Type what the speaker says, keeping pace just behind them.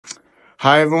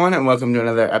Hi, everyone, and welcome to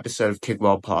another episode of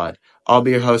Kickballpod. I'll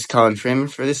be your host, Cullen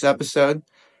for this episode.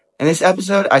 In this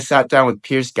episode, I sat down with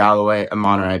Pierce Gallaway of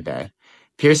Monterey Bay.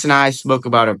 Pierce and I spoke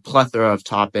about a plethora of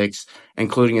topics,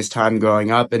 including his time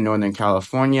growing up in Northern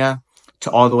California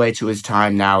to all the way to his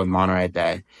time now with Monterey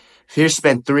Bay. Pierce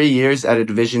spent 3 years at a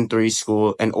Division III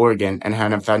school in Oregon and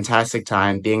had a fantastic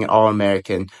time being an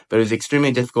All-American, but it was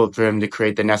extremely difficult for him to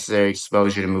create the necessary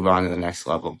exposure to move on to the next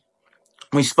level.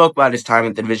 We spoke about his time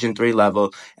at the Division III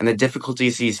level and the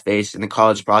difficulties he's faced in the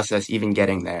college process even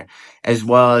getting there, as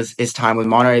well as his time with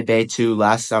Monterey Bay 2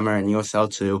 last summer in USL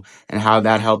 2 and how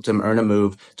that helped him earn a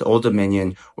move to Old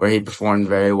Dominion where he performed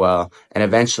very well and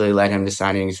eventually led him to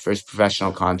signing his first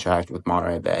professional contract with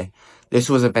Monterey Bay. This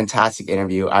was a fantastic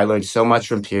interview. I learned so much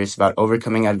from Pierce about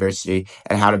overcoming adversity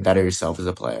and how to better yourself as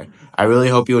a player. I really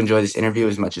hope you enjoy this interview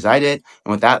as much as I did.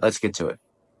 And with that, let's get to it.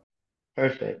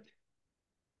 Perfect.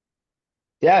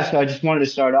 Yeah, so I just wanted to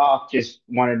start off, just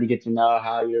wanted to get to know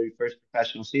how your first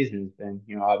professional season has been.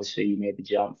 Obviously you made the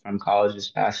jump from college this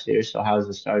past year, so how's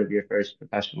the start of your first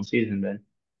professional season been?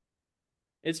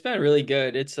 It's been really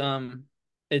good.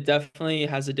 It definitely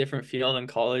has a different feel than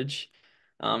college.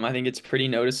 I think it's pretty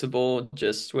noticeable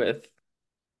just with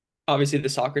obviously the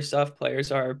soccer stuff.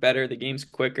 Players are better, the game's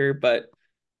quicker, but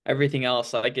everything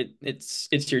else, like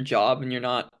it's your job and you're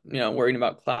not, worrying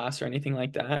about class or anything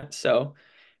like that. So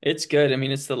it's good. I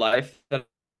mean, it's the life that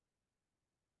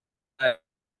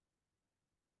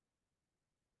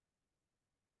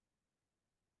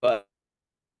but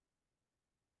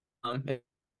it's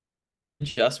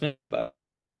adjustment, but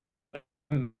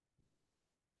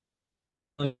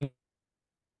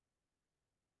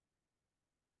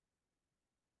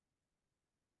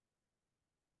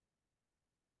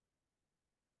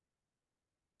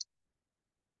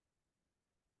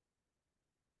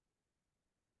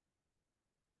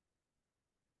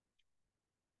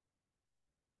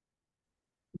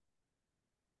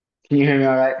Can you hear me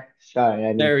all right? Sorry, I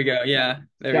didn't. there we go. Yeah,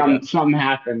 there we go. Something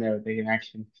happened there with the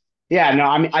connection. Yeah, no,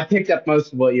 I mean, I picked up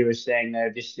most of what you were saying there,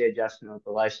 just the adjustment with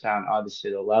the lifestyle and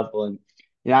obviously the level. And,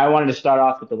 I wanted to start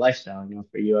off with the lifestyle,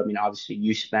 for you. I mean, obviously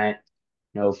you spent,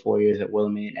 4 years at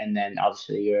Willamette and then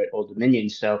obviously you're at Old Dominion.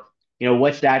 So,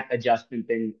 what's that adjustment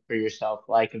been for yourself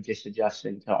like of just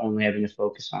adjusting to only having to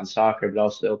focus on soccer, but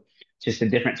also just a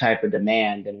different type of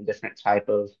demand and a different type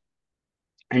of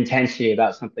intensity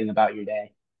about something about your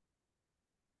day?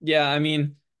 Yeah, I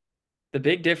mean, the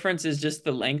big difference is just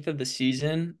the length of the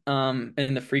season, and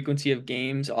the frequency of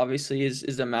games obviously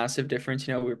is a massive difference.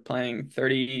 We're playing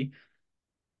 30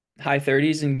 high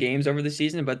 30s in games over the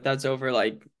season, but that's over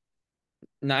like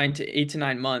 8 to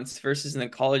 9 months versus in the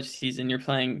college season, you're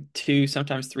playing two,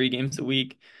 sometimes 3 games a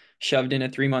week, shoved in a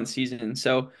 3 month season.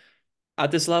 So at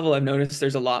this level, I've noticed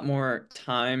there's a lot more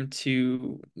time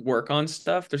to work on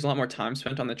stuff. There's a lot more time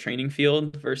spent on the training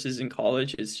field versus in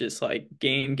college. It's just like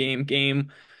game, game,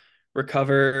 game,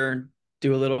 recover,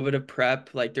 do a little bit of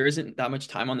prep. Like there isn't that much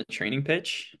time on the training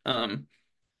pitch,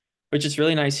 which is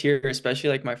really nice here, especially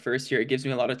like my first year. It gives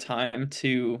me a lot of time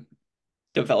to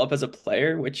develop as a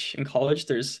player, which in college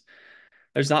there's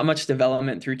not much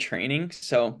development through training.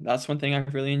 So that's one thing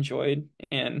I've really enjoyed.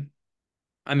 And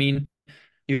I mean,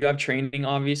 you have training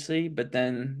obviously, but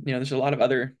then, there's a lot of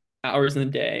other hours in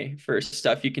the day for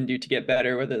stuff you can do to get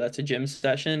better, whether that's a gym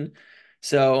session.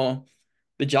 So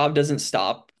the job doesn't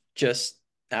stop just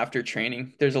after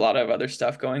training. There's a lot of other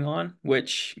stuff going on,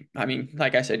 which I mean,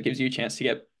 like I said, gives you a chance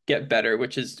to get better,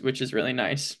 which is really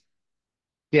nice.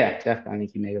 Yeah, definitely. I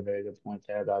think you make a very good point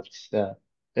there about just the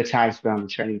time spent on the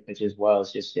training pitch as well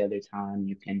as just the other time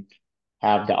you can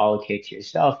have to allocate to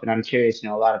yourself. And I'm curious, a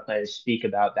lot of players speak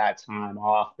about that time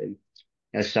off and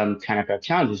some kind of have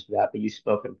challenges with that, but you've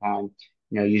spoken upon,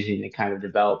 using it kind of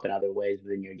develop in other ways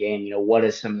within your game. What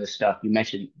is some of the stuff you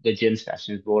mentioned the gym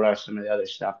sessions, but what are some of the other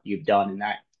stuff you've done in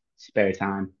that spare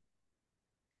time?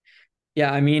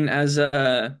 Yeah, I mean, as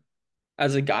a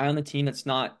guy on the team that's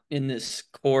not in this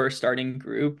core starting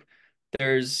group,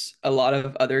 there's a lot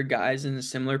of other guys in a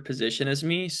similar position as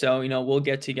me. So, we'll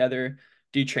get together,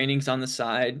 do trainings on the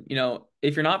side.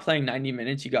 If you're not playing 90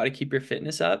 minutes, you got to keep your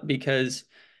fitness up because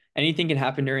anything can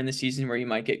happen during the season where you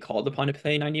might get called upon to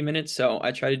play 90 minutes. So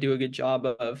I try to do a good job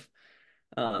of,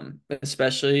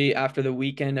 especially after the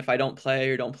weekend, if I don't play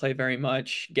or don't play very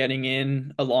much, getting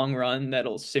in a long run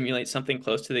that'll simulate something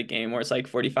close to the game where it's like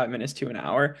 45 minutes to an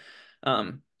hour.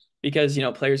 Um, because,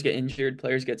 players get injured,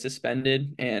 players get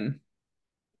suspended, and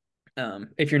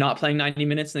if you're not playing 90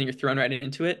 minutes, then you're thrown right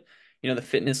into it. The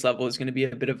fitness level is going to be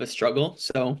a bit of a struggle.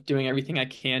 So doing everything I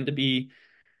can to be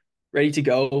ready to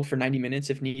go for 90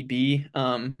 minutes if need be.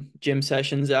 Gym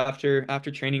sessions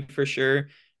after training for sure.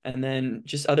 and then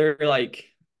just other like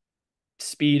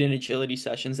speed and agility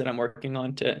sessions that I'm working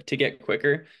on to get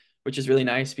quicker, which is really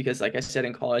nice because like I said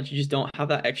in college, you just don't have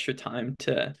that extra time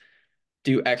to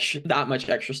do extra that much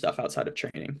extra stuff outside of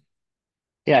training.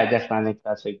 Yeah, definitely. I think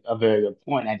that's a very good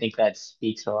point. I think that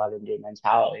speaks a lot into your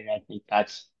mentality. And I think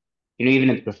that's,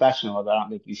 even in the professional level, I don't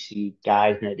think you see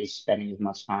guys maybe spending as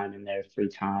much time in their free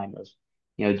time of,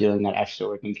 doing that extra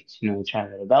work and continually trying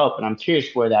to develop. And I'm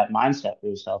curious where that mindset for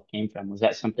yourself came from. Was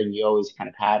that something you always kind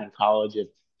of had in college of,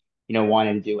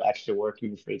 wanting to do extra work in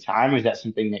your free time? Or is that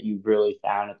something that you really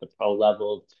found at the pro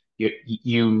level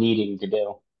you needing to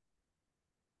do?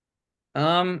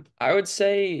 I would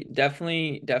say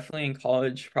definitely in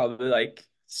college, probably like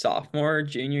sophomore,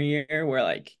 junior year, where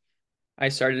like I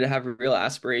started to have real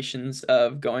aspirations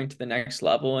of going to the next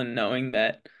level and knowing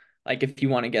that like if you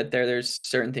want to get there, there's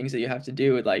certain things that you have to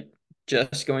do. Like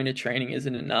just going to training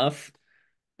isn't enough.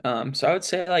 So I would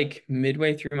say like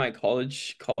midway through my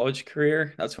college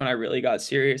career, that's when I really got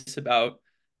serious about,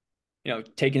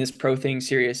 taking this pro thing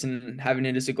serious and having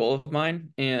it as a goal of mine.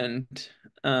 And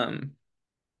um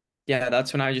yeah,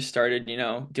 that's when I just started,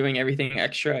 doing everything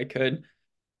extra I could.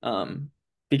 Um,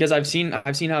 because I've seen how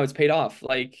it's paid off.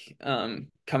 Like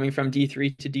coming from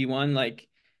D3 to D1, like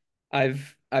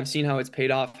I've seen how it's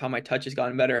paid off, how my touch has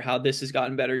gotten better, how this has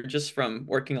gotten better just from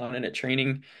working on it at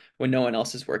training when no one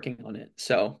else is working on it.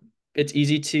 So it's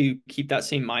easy to keep that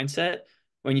same mindset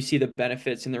when you see the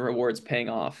benefits and the rewards paying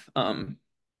off.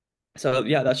 So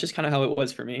yeah, that's just kind of how it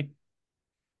was for me.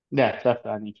 Yeah,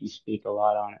 definitely. I think you speak a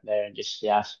lot on it there and just the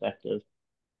aspect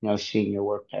of seeing your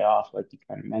work pay off, like you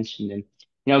kind of mentioned.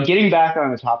 And, getting back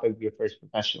on the topic of your first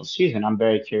professional season, I'm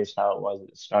very curious how it was at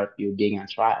the start for you being on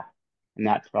trial and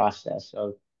that process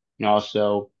of,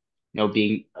 also,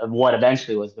 being what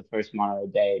eventually was the first Monterey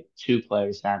Bay two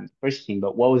players on the first team.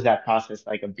 But what was that process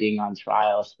like of being on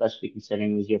trial, especially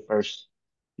considering it was your first,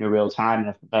 real time in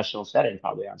a professional setting,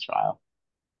 probably on trial?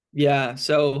 Yeah,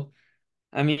 so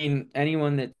I mean,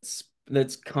 anyone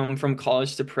that's come from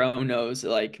college to pro knows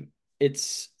like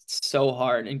it's so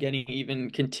hard and getting even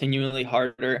continually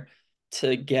harder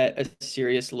to get a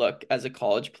serious look as a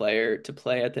college player to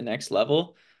play at the next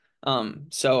level.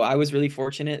 So I was really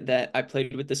fortunate that I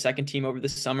played with the second team over the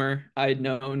summer. I had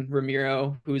known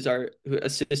Ramiro, who's our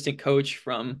assistant coach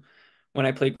from when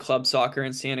I played club soccer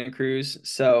in Santa Cruz.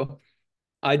 So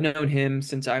I'd known him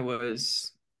since I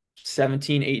was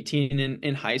 17, 18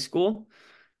 in high school.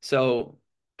 So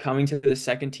coming to the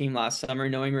second team last summer,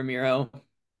 knowing Ramiro,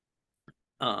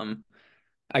 um,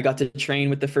 I got to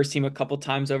train with the first team a couple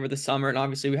times over the summer, and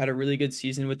obviously we had a really good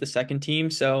season with the second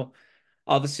team. So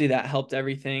obviously that helped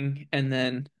everything. And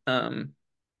then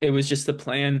it was just the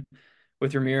plan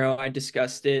with Ramiro. I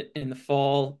discussed it in the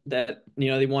fall that,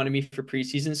 they wanted me for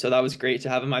preseason. So that was great to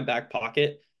have in my back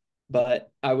pocket.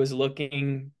 But I was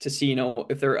looking to see,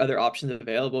 if there are other options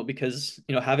available because,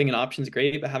 having an option is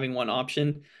great, but having one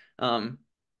option, um,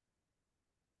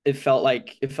 it felt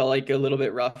like a little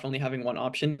bit rough only having one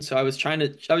option. So I was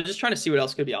just trying to see what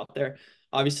else could be out there.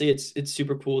 Obviously it's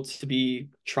super cool to be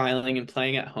trialing and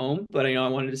playing at home, but I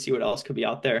wanted to see what else could be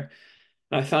out there.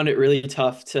 And I found it really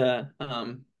tough to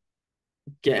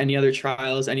get any other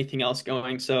trials, anything else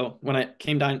going. So when I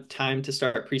came down time to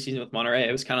start preseason with Monterey,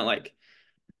 it was kind of like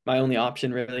my only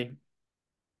option really.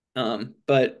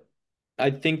 But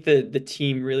I think that the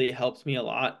team really helped me a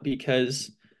lot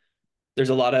because there's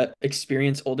a lot of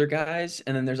experienced older guys,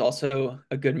 and then there's also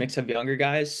a good mix of younger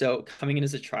guys. So coming in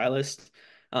as a trialist,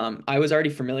 I was already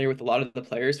familiar with a lot of the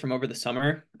players from over the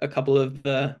summer. A couple of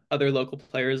the other local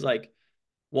players like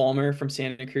Walmer from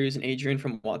Santa Cruz and Adrian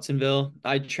from Watsonville.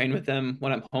 I train with them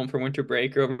when I'm home for winter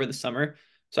break or over the summer.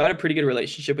 So I had a pretty good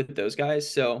relationship with those guys.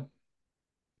 So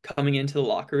coming into the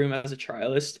locker room as a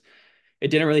trialist, it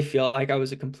didn't really feel like I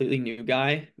was a completely new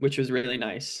guy, which was really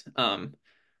nice.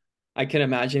 I can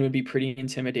imagine it would be pretty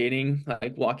intimidating,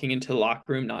 like walking into the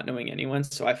locker room not knowing anyone.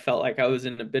 So I felt like I was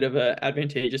in a bit of an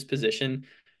advantageous position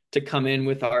to come in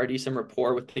with already some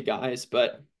rapport with the guys.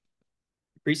 But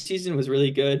preseason was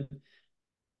really good.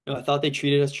 I thought they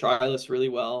treated us trialists really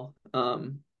well.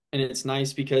 And it's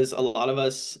nice because a lot of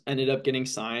us ended up getting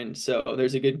signed. So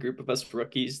there's a good group of us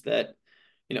rookies that,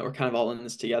 we're kind of all in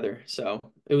this together. So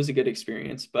it was a good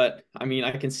experience. But I mean,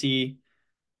 I can see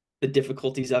the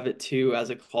difficulties of it too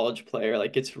as a college player.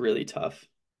 Like it's really tough.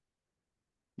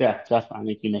 Yeah, definitely. I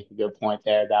think you make a good point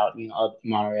there about,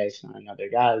 Monterey and other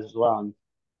guys as well.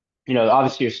 And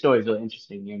obviously your story is really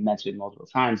interesting. You mentioned multiple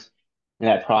times in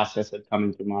that process of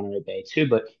coming through Monterey Bay too.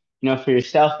 But, for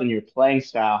yourself and your playing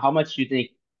style, how much do you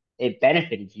think it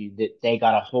benefited you that they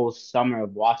got a whole summer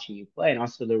of watching you play and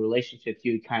also the relationships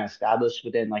you kind of established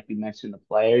within, like you mentioned, the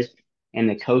players? and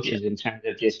the Yeah. coaches in terms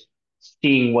of just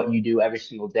seeing what you do every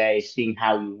single day, seeing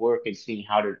how you work, and seeing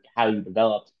how you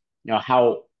develop.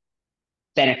 How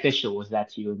beneficial was that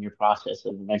to you in your process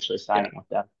of eventually Yeah. signing with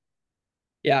them?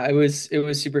 Yeah, it was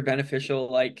super beneficial.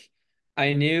 Like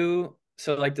I knew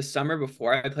so like the summer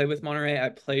before I played with Monterey, I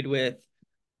played with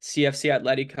CFC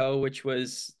Atletico, which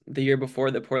was the year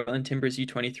before the Portland Timbers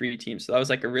U23 team. So that was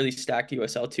like a really stacked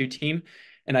USL 2 team.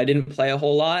 And I didn't play a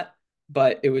whole lot,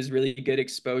 but it was really good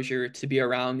exposure to be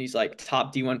around these like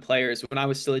top D1 players when I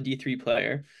was still a D3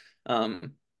 player.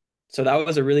 Um, so that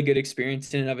was a really good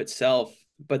experience in and of itself.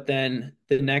 But then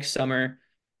the next summer,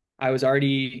 I was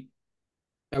already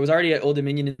I was already at Old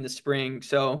Dominion in the spring.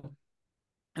 So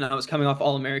and I was coming off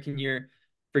All-American year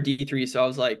for D3. So I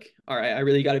was like, all right, I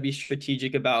really got to be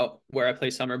strategic about where I play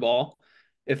summer ball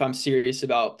if I'm serious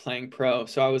about playing pro.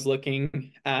 So I was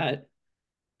looking at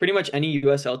pretty much any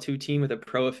USL 2 team with a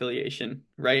pro affiliation,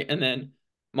 right? And then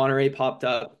Monterey popped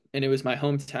up and it was my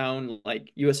hometown,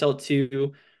 like USL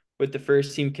 2 with the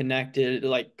first team connected,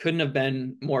 like couldn't have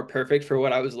been more perfect for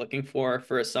what I was looking for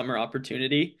a summer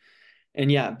opportunity. And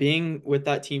yeah, being with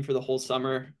that team for the whole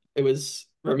summer, it was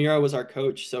Ramiro was our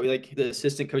coach. So like the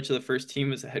assistant coach of the first team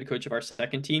was the head coach of our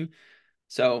second team.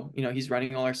 So, he's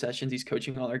running all our sessions, he's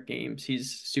coaching all our games,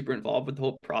 he's super involved with the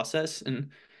whole process.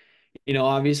 And,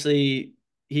 obviously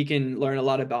he can learn a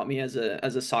lot about me as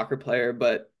a soccer player,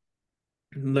 but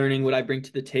learning what I bring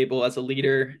to the table as a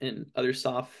leader and other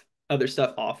stuff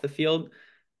off the field,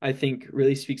 I think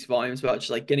really speaks volumes about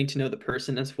just like getting to know the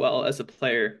person as well as a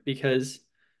player because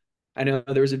I know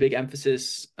there was a big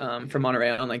emphasis from Monterey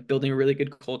on like building a really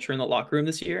good culture in the locker room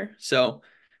this year. So,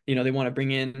 they want to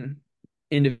bring in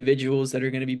individuals that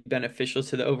are going to be beneficial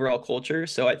to the overall culture.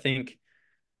 So I think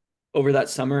over that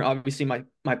summer, obviously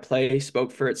my play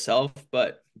spoke for itself,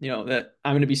 but that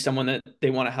I'm going to be someone that they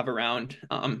want to have around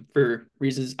for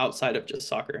reasons outside of just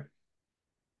soccer.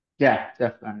 Yeah,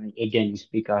 definitely. Again, you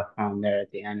speak up there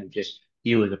at the end of just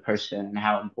you as a person and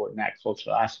how important that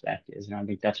cultural aspect is. And I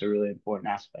think that's a really important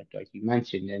aspect, like you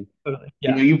mentioned. And Totally.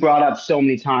 Yeah. you brought up so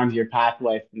many times your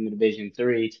pathway from the Division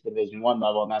 3 to the Division 1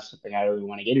 level, and that's something I really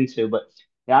want to get into. But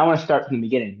yeah, I want to start from the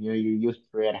beginning. Your youth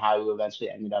career and how you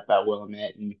eventually ended up at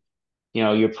Willamette, and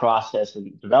your process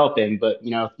in developing. But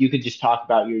if you could just talk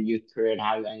about your youth career and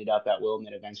how you ended up at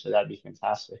Willamette eventually, that'd be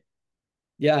fantastic.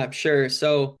 Yeah, sure.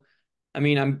 So I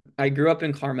mean, I grew up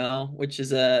in Carmel, which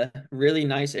is a really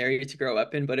nice area to grow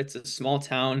up in, but it's a small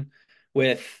town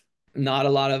with not a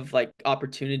lot of like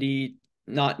opportunity,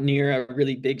 not near a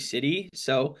really big city.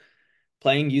 So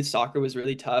playing youth soccer was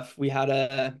really tough. We had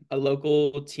a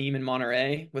local team in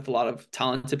Monterey with a lot of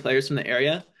talented players from the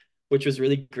area, which was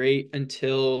really great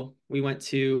until we went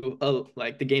to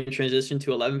like the game transition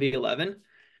to 11v11.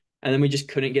 And then we just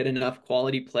couldn't get enough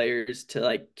quality players to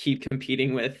like keep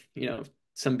competing with,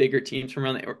 some bigger teams from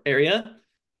around the area.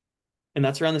 And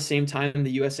that's around the same time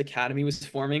the US Academy was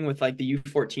forming with like the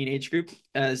U14 age group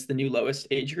as the new lowest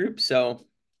age group. So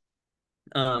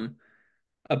um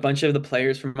a bunch of the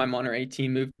players from my Monterey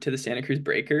team moved to the Santa Cruz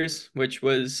Breakers, which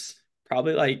was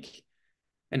probably like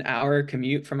an hour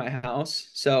commute from my house.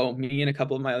 So me and a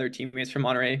couple of my other teammates from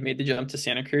Monterey made the jump to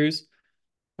Santa Cruz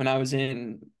when I was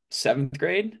in seventh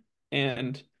grade.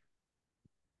 And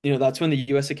that's when the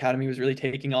US Academy was really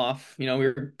taking off. We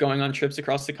were going on trips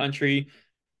across the country,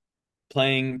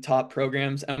 playing top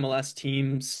programs, MLS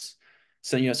teams.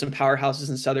 So, some powerhouses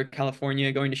in Southern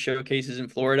California, going to showcases in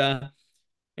Florida.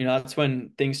 That's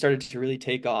when things started to really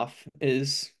take off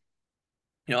is,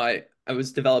 I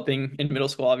was developing in middle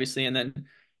school, obviously, and then,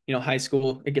 high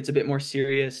school, it gets a bit more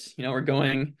serious. We're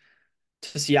going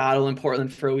to Seattle and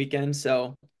Portland for a weekend.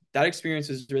 So that experience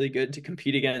was really good to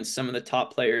compete against some of the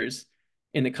top players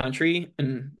in the country.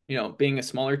 And, being a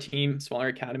smaller team, smaller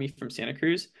academy from Santa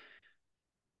Cruz,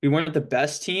 we weren't the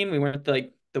best team. We weren't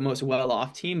like the most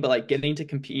well-off team, but like getting to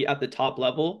compete at the top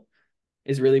level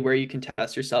is really where you can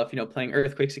test yourself, playing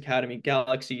Earthquakes Academy,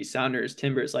 Galaxy, Sounders,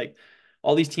 Timbers, like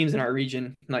all these teams in our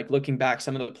region, like looking back,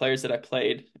 some of the players that I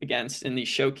played against in these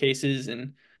showcases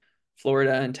in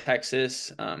Florida and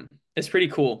Texas, it's pretty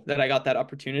cool that I got that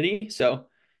opportunity. So I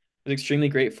was extremely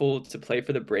grateful to play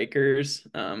for the Breakers.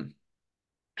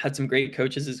 Had some great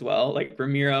coaches as well, like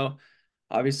Ramiro.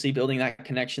 Obviously, building that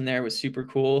connection there was super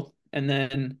cool. And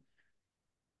then,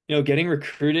 getting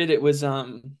recruited, it was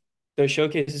those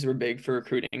showcases were big for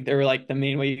recruiting. They were like the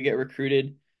main way you get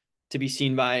recruited to be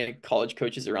seen by college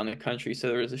coaches around the country. So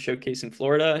there was a showcase in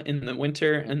Florida in the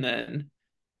winter, and then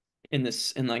in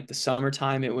like the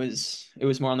summertime, it was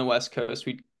more on the West Coast.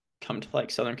 We'd come to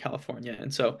like Southern California,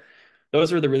 and so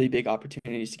those were the really big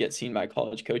opportunities to get seen by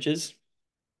college coaches.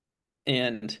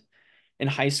 And in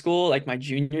high school, like my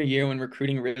junior year when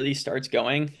recruiting really starts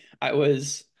going, I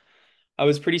was I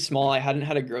was pretty small. I hadn't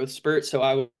had a growth spurt, so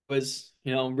I was,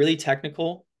 really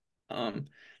technical. Um,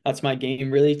 that's my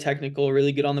game, really technical,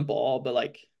 really good on the ball, but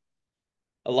like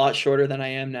a lot shorter than I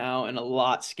am now and a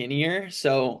lot skinnier.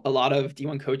 So a lot of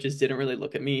D1 coaches didn't really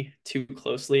look at me too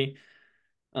closely.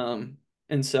 Um,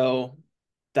 and so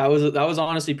that was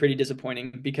honestly pretty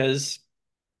disappointing because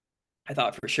I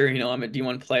thought for sure, I'm a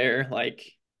D1 player.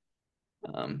 Like,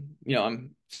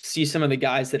 I'm see some of the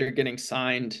guys that are getting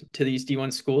signed to these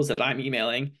D1 schools that I'm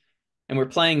emailing, and we're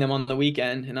playing them on the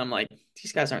weekend, and I'm like,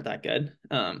 these guys aren't that good.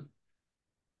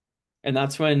 And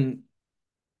that's when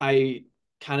I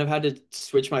kind of had to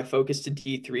switch my focus to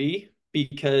D3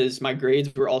 because my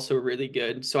grades were also really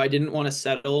good. So I didn't want to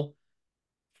settle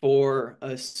for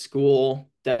a school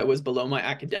that was below my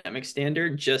academic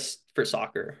standard just for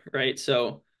soccer, right?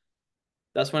 So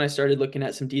that's when I started looking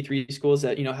at some D3 schools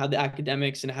that, had the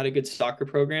academics and had a good soccer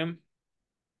program.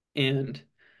 And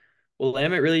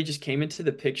Willamette really just came into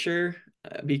the picture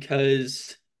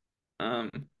because um,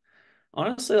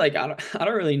 honestly, like I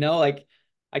don't really know. Like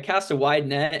I cast a wide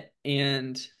net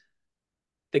and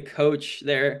the coach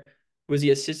there was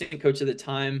the assistant coach at the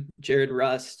time, Jared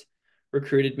Rust,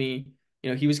 recruited me.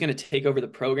 He was going to take over the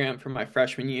program for my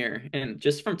freshman year. And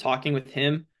just from talking with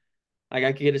him, like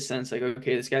I could get a sense like,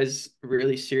 okay, this guy's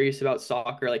really serious about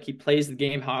soccer. Like he plays the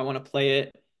game how I want to play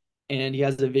it. And he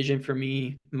has a vision for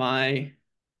me my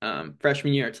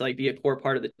freshman year to like be a core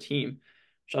part of the team.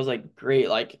 Which I was like, great.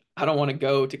 Like I don't want to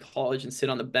go to college and sit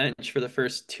on the bench for the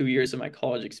first 2 years of my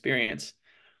college experience.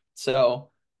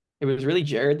 So it was really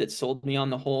Jared that sold me on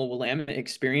the whole Willamette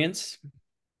experience.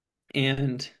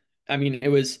 And I mean, it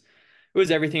was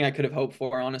everything I could have hoped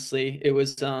for, honestly. It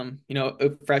was a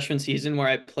freshman season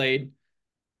where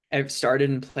I've started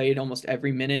and played almost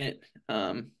every minute.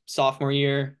 Sophomore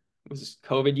year was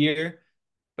COVID year,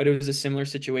 but it was a similar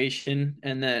situation.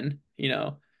 And then,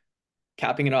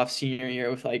 capping it off senior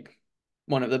year with like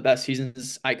one of the best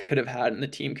seasons I could have had and the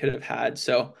team could have had.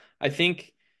 So I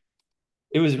think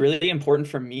it was really important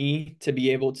for me to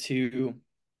be able to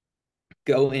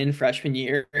go in freshman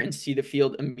year and see the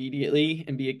field immediately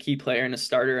and be a key player and a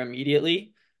starter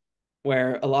immediately,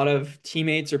 where a lot of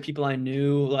teammates or people I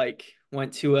knew like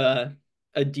went to a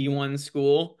D1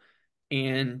 school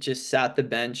and just sat the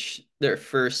bench their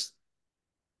first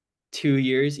 2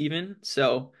 years even.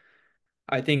 So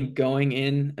I think going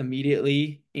in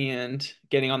immediately and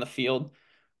getting on the field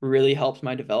really helped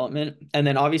my development. And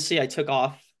then obviously I took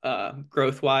off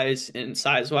growth wise and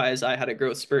size wise. I had a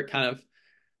growth spurt kind of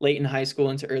late in high school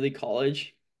into early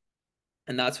college.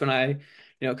 And that's when I,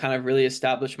 kind of really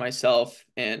established myself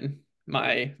and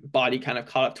my body kind of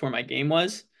caught up to where my game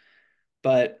was.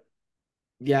 But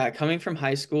yeah, coming from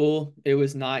high school, it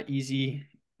was not easy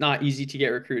to get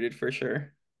recruited for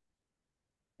sure.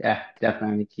 Yeah,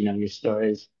 definitely. I think, your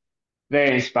story is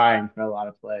very inspiring for a lot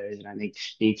of players, and I think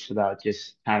speaks about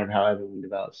just kind of how everyone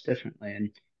develops differently. And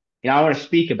I want to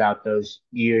speak about those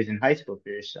years in high school for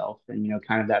yourself, and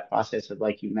kind of that process of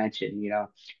like you mentioned,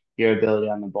 your ability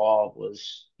on the ball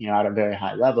was at a very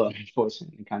high level, and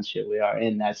unfortunately, in the country we are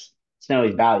in, it's not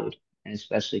always valued, and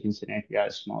especially considering if you're at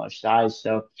a smaller size.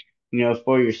 So,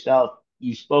 for yourself,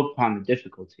 you spoke upon the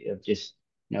difficulty of just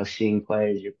seeing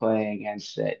players you're playing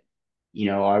against that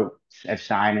are have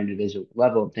signed at a individual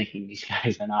level thinking these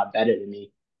guys are not better than me.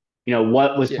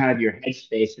 What was Yeah. kind of your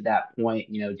headspace at that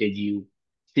point? Did you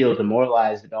feel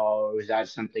demoralized at all, or was that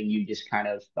something you just kind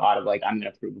of thought of like, I'm going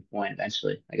to prove a point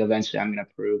eventually? Like, eventually, I'm going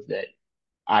to prove that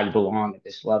I belong at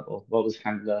this level. What was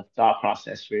kind of the thought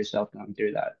process for yourself going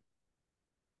through that?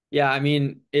 Yeah, I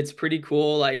mean, it's pretty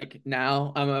cool. Like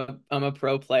now I'm a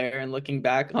pro player and looking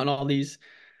back on all these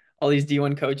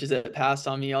D1 coaches that passed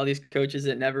on me, all these coaches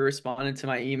that never responded to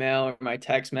my email or my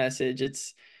text message.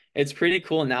 It's pretty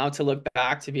cool now to look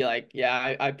back to be like,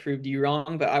 yeah, I proved you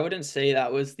wrong, but I wouldn't say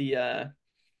that was the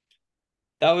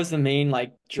main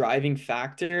like driving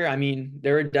factor. I mean,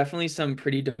 there were definitely some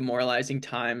pretty demoralizing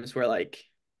times where like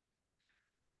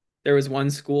there was one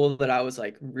school that I was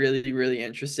like really, really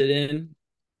interested in.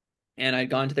 And I'd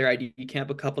gone to their ID camp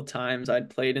a couple times. I'd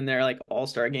played in their like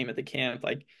all-star game at the camp.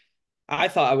 Like I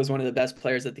thought I was one of the best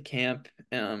players at the camp.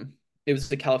 It was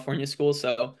the California school,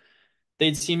 so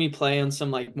they'd see me play on some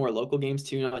like more local games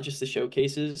too, not just the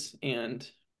showcases. And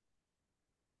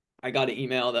I got an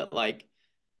email that like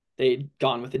they'd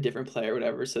gone with a different player or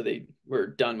whatever, so they were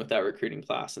done with that recruiting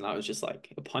class. And I was just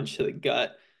like a punch to the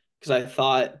gut because I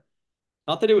thought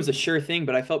not that it was a sure thing,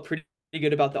 but I felt pretty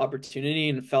good about the opportunity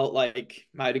and felt like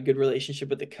I had a good relationship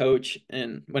with the coach.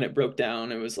 And when it broke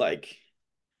down, it was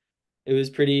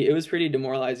pretty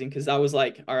demoralizing because I was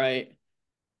like, all right.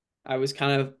 I was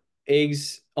kind of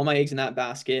all my eggs in that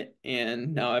basket,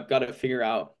 and now I've got to figure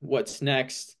out what's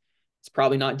next. It's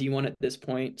probably not D1 at this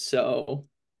point, so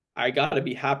I got to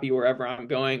be happy wherever I'm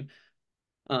going.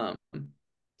 Um,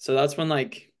 so that's when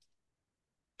like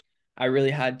I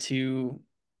really had to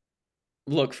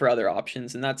look for other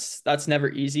options, and that's never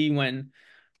easy when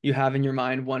you have in your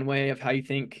mind one way of how you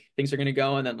think things are going to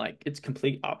go, and then like it's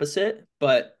complete opposite.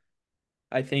 But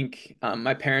I think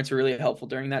my parents were really helpful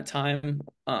during that time,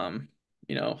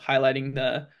 highlighting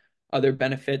the other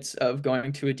benefits of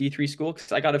going to a D3 school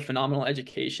because I got a phenomenal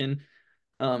education,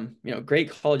 great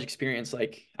college experience.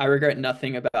 Like I regret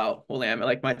nothing about Willamette.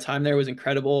 Like my time there was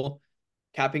incredible,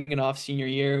 capping it off senior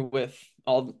year with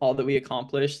all that we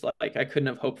accomplished. Like I couldn't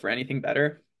have hoped for anything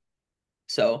better.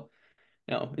 So,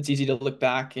 it's easy to look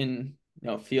back and,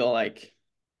 feel like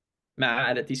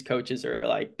mad at these coaches or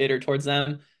like bitter towards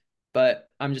them. But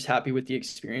I'm just happy with the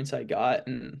experience I got.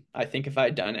 And I think if I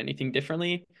had done anything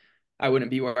differently, I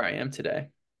wouldn't be where I am today.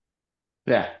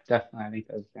 Yeah, definitely. I think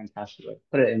that's a fantastic way to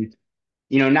put it.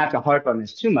 And not to harp on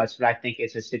this too much, but I think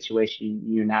it's a situation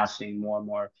you're now seeing more and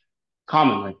more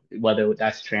commonly, whether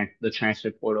that's the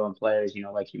transfer portal and players,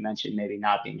 like you mentioned, maybe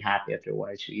not being happy after 1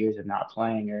 or 2 years of not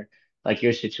playing, or like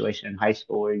your situation in high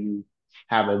school where you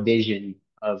have a vision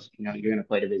of, you're going to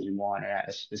play Division 1 or at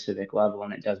a specific level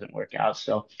and it doesn't work out.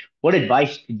 So, what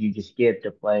advice could you just give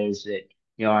to players that,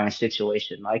 are in a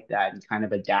situation like that and kind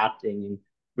of adapting and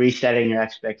resetting your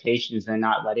expectations and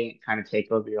not letting it kind of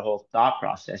take over your whole thought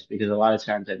process? Because a lot of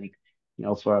times I think,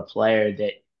 for a player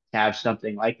that to have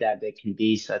something like that can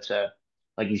be such a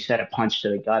like you said, a punch to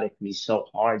the gut. It can be so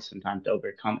hard sometimes to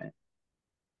overcome it.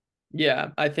 Yeah,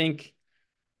 I think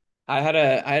I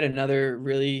had another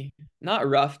really not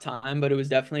rough time, but it was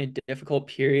definitely a difficult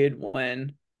period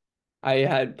when I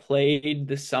had played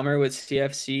the summer with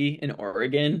CFC in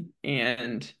Oregon,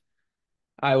 and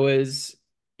I was,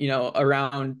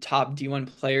 around top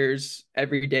D1 players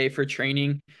every day for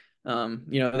training.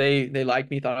 They liked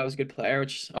me, thought I was a good player,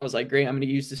 which I was like, great, I'm going to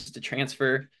use this to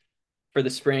transfer for the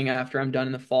spring after I'm done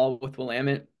in the fall with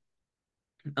Willamette.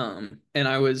 And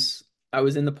I was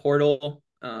in the portal,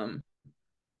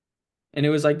 and it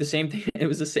was like the same thing. It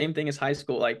was the same thing as high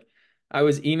school. Like I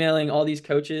was emailing all these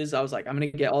coaches. I was like, I'm gonna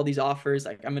get all these offers.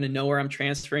 Like I'm gonna know where I'm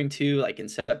transferring to. Like in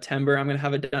September, I'm gonna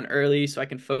have it done early so I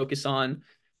can focus on,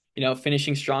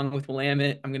 finishing strong with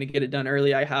Willamette. I'm gonna get it done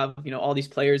early. I have, all these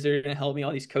players that are gonna help me.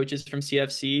 All these coaches from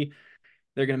CFC.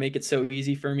 They're gonna make it so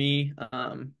easy for me.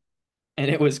 And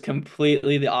it was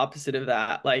completely the opposite of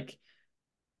that. Like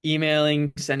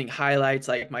emailing, sending highlights,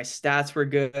 like my stats were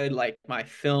good, like my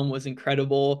film was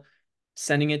incredible,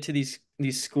 sending it to these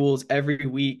schools every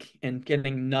week and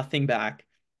getting nothing back.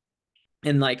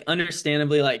 And like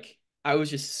understandably, like I was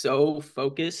just so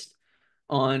focused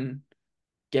on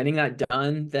getting that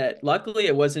done that luckily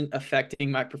it wasn't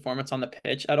affecting my performance on the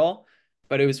pitch at all,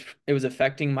 but it was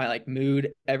affecting my like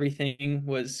mood. Everything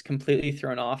was completely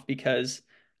thrown off because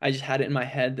I just had it in my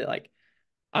head that like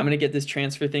I'm gonna get this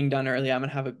transfer thing done early. I'm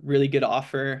gonna have a really good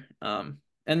offer. And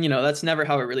that's never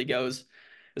how it really goes,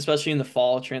 especially in the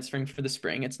fall, transferring for the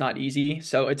spring. It's not easy.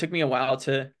 So it took me a while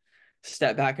to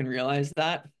step back and realize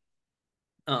that.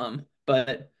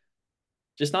 But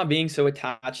just not being so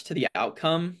attached to the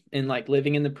outcome and like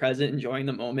living in the present, enjoying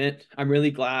the moment. I'm really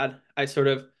glad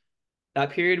that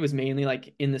period was mainly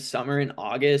like in the summer in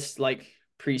August, like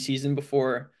preseason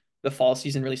before the fall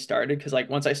season really started. Cause like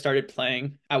once I started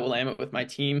playing at Willamette with my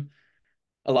team,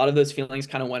 a lot of those feelings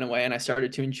kind of went away and I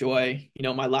started to enjoy,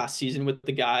 my last season with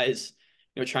the guys,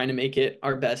 trying to make it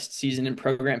our best season in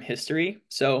program history.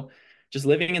 So just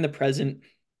living in the present,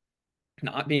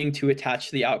 not being too attached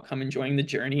to the outcome, enjoying the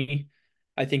journey,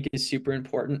 I think is super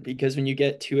important because when you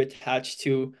get too attached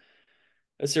to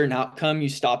a certain outcome, you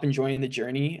stop enjoying the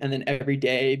journey, and then every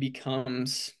day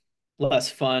becomes less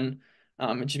fun.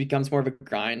 It just becomes more of a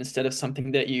grind instead of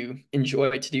something that you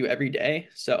enjoy to do every day.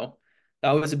 So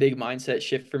that was a big mindset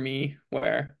shift for me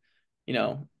where,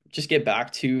 just get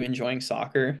back to enjoying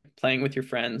soccer, playing with your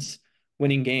friends,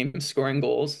 winning games, scoring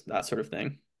goals, that sort of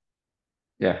thing.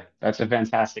 Yeah, that's a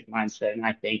fantastic mindset. And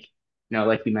I think,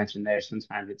 like you mentioned there,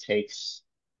 sometimes it takes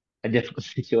a difficult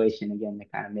situation again to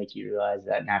kind of make you realize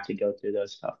that and have to go through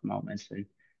those tough moments. And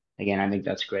again, I think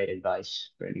that's great advice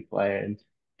for any player. And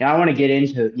I want to get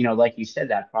into, like you said,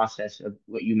 that process of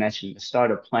what you mentioned, the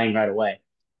start of playing right away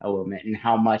a little bit and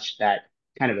how much that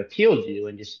kind of appealed to you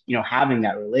and just, having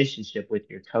that relationship with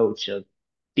your coach of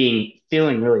feeling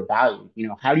really valued.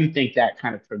 How do you think that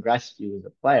kind of progressed you as a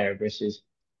player versus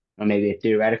or maybe a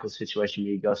theoretical situation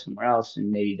where you go somewhere else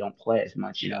and maybe you don't play as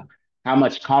much, Yeah. how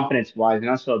much confidence wise and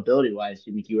also ability wise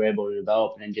do you think you were able to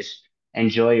develop and just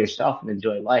enjoy yourself and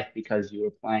enjoy life because you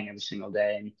were playing every single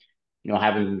day and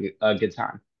having a good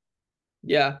time.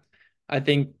 Yeah, I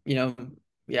think,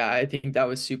 yeah, I think that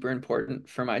was super important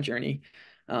for my journey.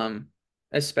 Um,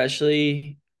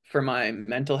 Especially for my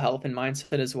mental health and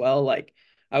mindset as well. Like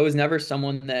I was never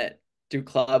someone that through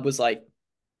club was like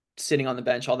sitting on the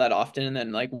bench all that often. And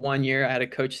then like one year I had a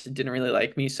coach that didn't really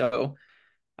like me, so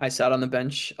I sat on the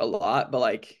bench a lot, but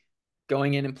like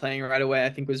going in and playing right away, I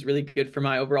think was really good for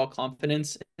my overall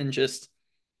confidence and just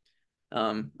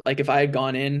like if I had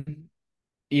gone in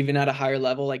even at a higher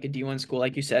level, like a D1 school,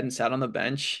 like you said, and sat on the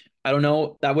bench, I don't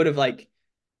know, that would have like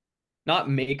not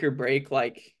make or break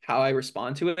like how I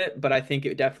respond to it, but I think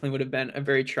it definitely would have been a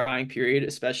very trying period,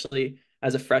 especially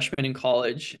as a freshman in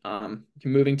college,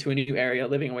 moving to a new area,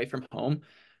 living away from home.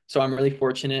 So I'm really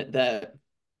fortunate that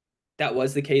that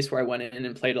was the case where I went in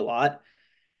and played a lot.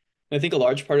 I think a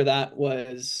large part of that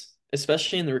was,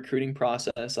 especially in the recruiting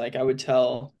process, like I would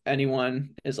tell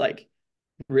anyone is like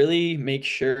really make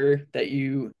sure that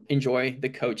you enjoy the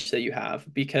coach that you have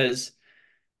because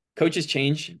coaches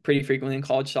change pretty frequently in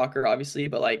college soccer, obviously,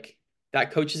 but like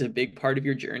that coach is a big part of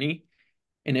your journey.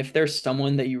 And if there's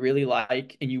someone that you really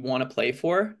like and you want to play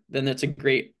for, then that's a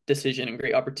great decision and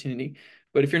great opportunity.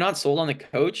 But if you're not sold on the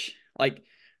coach, like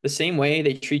the same way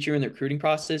they treat you in the recruiting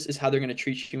process is how they're going to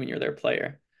treat you when you're their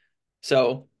player.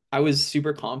 So I was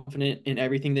super confident in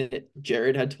everything that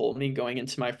Jared had told me going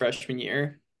into my freshman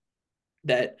year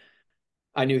that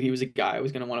I knew he was a guy I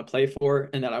was going to want to play for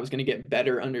and that I was going to get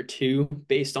better under two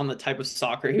based on the type of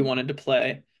soccer he wanted to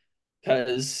play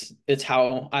because it's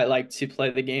how I like to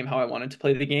play the game, how I wanted to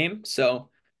play the game. So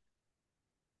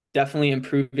definitely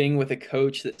improving with a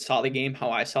coach that saw the game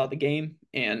how I saw the game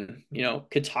and,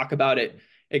 could talk about it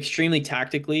extremely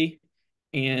tactically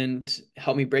and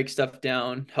help me break stuff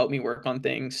down, help me work on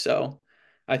things. So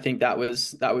I think that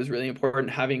was really important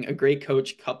having a great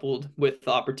coach coupled with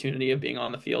the opportunity of being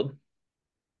on the field.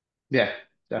 Yeah,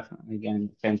 definitely. Again,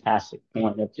 fantastic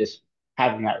point of just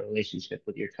having that relationship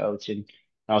with your coach and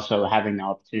also having the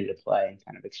opportunity to play and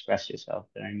kind of express yourself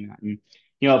during that. And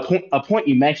a point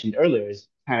you mentioned earlier is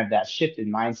kind of that shift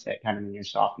in mindset, kind of in your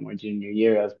sophomore, junior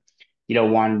year of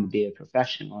wanting to be a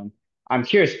professional. And I'm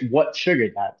curious, what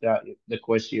triggered that throughout the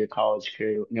course of your college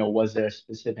career? Was there a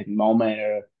specific moment,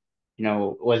 or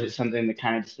was it something that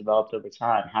kind of just developed over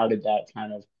time? How did that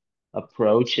kind of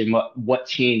approach, and what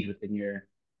changed within your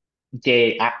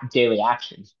daily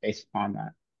actions based upon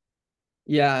that?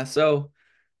 Yeah, so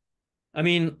I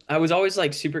mean, I was always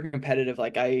like super competitive.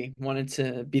 Like I wanted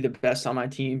to be the best on my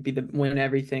team, be the win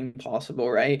everything possible,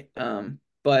 right?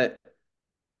 But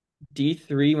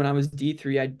D3, when I was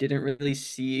D3, I didn't really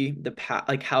see the path,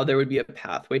 like how there would be a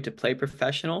pathway to play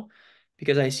professional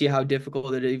because I see how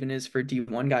difficult it even is for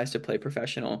D1 guys to play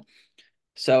professional.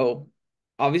 So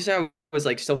obviously I was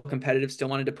like still competitive, still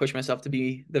wanted to push myself to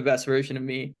be the best version of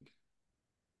me,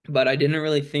 but I didn't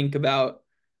really think about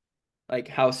like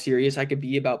how serious I could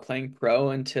be about playing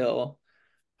pro until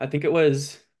I think it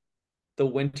was the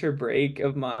winter break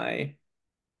of my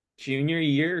junior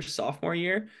year or sophomore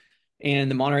year,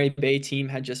 and the Monterey Bay team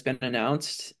had just been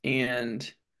announced,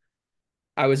 and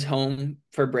I was home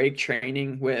for break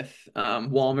training with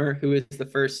Walmer, who is the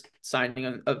first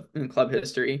signing in club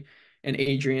history, and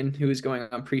Adrian, who is going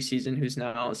on preseason, who's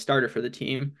now a starter for the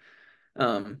team.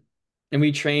 Um, and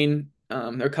we train. There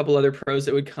are a couple other pros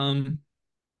that would come.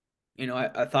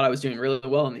 I thought I was doing really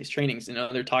well in these trainings.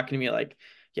 They're talking to me like,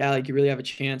 yeah, like you really have a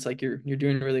chance. Like you're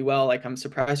doing really well. Like I'm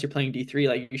surprised you're playing D3.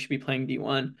 Like you should be playing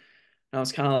D1. And I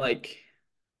was kind of like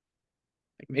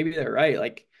maybe they're right.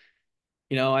 Like,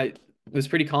 I was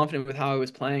pretty confident with how I was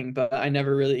playing, but I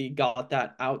never really got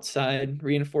that outside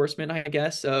reinforcement, I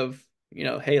guess, of,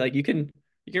 hey, like you can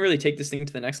really take this thing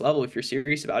to the next level if you're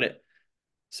serious about it.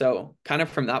 So kind of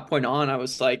from that point on, I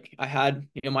was like, I had,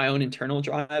 my own internal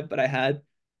drive, but I had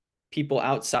people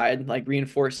outside like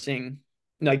reinforcing,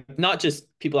 like not just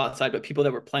people outside, but people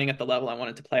that were playing at the level I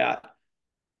wanted to play at,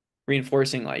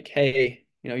 reinforcing like, hey,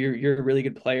 you're a really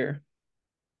good player.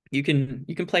 You can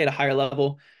play at a higher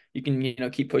level. You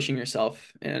can, keep pushing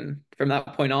yourself. And from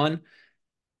that point on,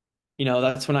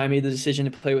 that's when I made the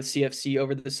decision to play with CFC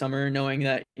over the summer, knowing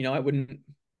that, I wouldn't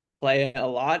play a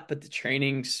lot, but the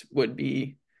trainings would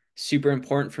be super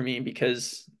important for me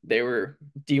because they were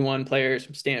D1 players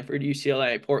from Stanford,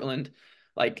 UCLA, Portland,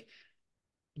 like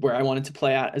where I wanted to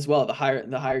play at as well, the higher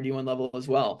D1 level as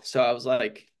well. So I was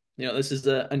like, this is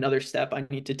another step I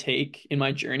need to take in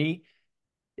my journey.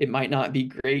 It might not be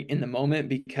great in the moment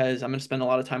because I'm going to spend a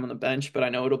lot of time on the bench, but I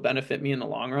know it'll benefit me in the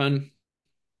long run.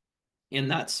 In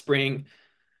that spring,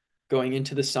 going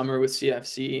into the summer with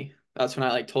CFC, that's when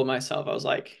I like told myself, I was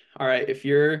like, all right, if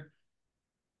you're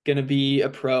gonna be a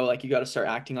pro, like you got to start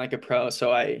acting like a pro.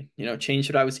 So I, changed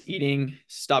what I was eating,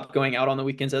 stopped going out on the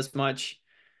weekends as much,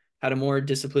 had a more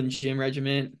disciplined gym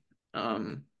regimen,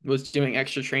 was doing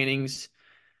extra trainings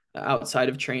outside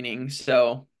of training.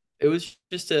 So it was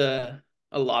just a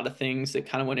lot of things that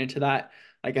kind of went into that.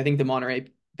 Like I think the Monterey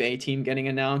Bay team getting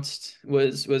announced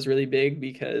was really big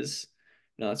because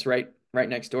it's right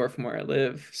next door from where I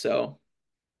live. So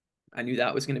I knew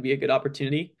that was going to be a good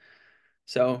opportunity.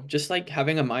 So just like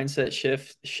having a mindset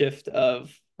shift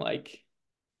of like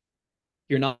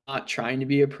you're not trying to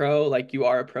be a pro, like you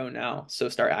are a pro now. So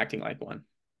start acting like one.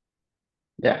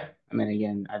 Yeah, I mean,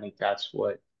 again, I think that's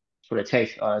what it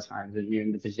takes a lot of times. If you're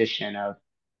in the position of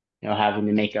having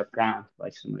to make up ground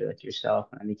like somebody like yourself.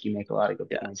 And I think you make a lot of good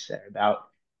Yeah, points there about,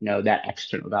 that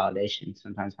external validation,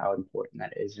 sometimes how important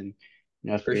that is. And,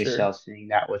 for for sure. yourself, seeing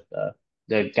that with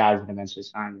the guys that eventually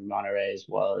signed in Monterey, as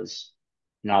well as,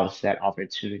 obviously that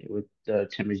opportunity with the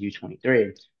Timbers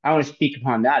U23. I want to speak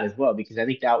upon that as well, because I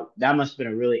think that must have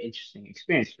been a really interesting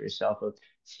experience for yourself of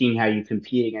seeing how you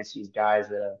compete against these guys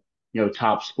that are,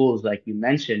 top schools, like you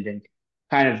mentioned, and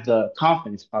kind of the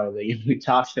confidence part of it. We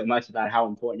talk so much about how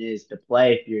important it is to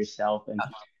play for yourself and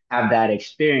have that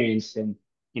experience. And,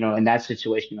 in that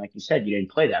situation, like you said, you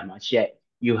didn't play that much yet.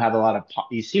 You have a lot of,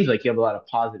 it seems like you have a lot of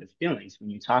positive feelings when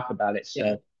you talk about it.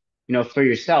 Yeah. So, for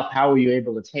yourself, how were you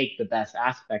able to take the best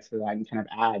aspects of that and kind of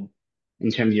add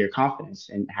in terms of your confidence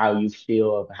and how you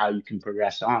feel of how you can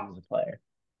progress on as a player?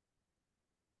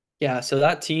 Yeah, so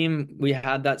that team we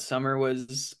had that summer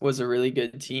was a really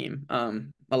good team.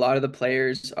 A lot of the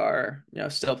players are,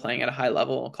 still playing at a high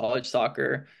level, college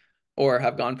soccer, or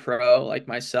have gone pro, like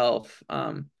myself.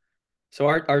 So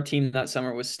our team that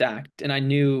summer was stacked, and I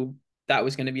knew that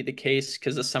was going to be the case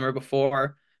because the summer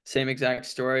before, same exact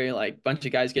story, like bunch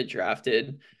of guys get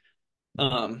drafted.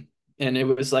 And it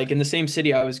was like in the same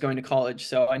city I was going to college,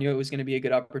 so I knew it was going to be a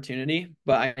good opportunity,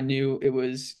 but I knew it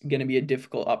was going to be a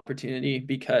difficult opportunity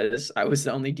because I was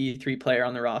the only D3 player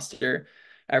on the roster.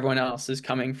 Everyone else is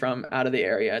coming from out of the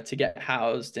area to get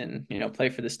housed and, play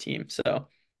for this team. So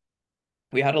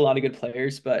we had a lot of good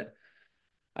players, but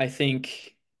I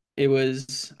think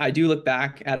I do look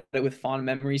back at it with fond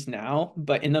memories now,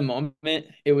 but in the moment,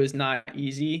 it was not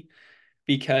easy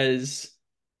because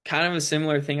kind of a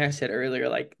similar thing I said earlier,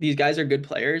 like these guys are good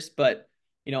players, but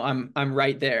I'm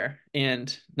right there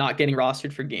and not getting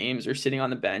rostered for games or sitting on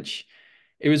the bench.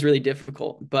 It was really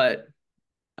difficult, but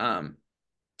um,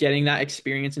 getting that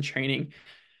experience and training,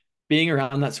 being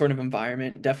around that sort of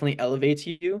environment definitely elevates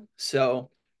you.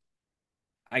 So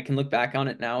I can look back on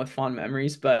it now with fond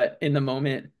memories, but in the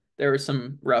moment, there were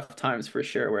some rough times for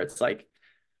sure where it's like,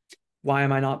 why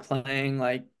am I not playing?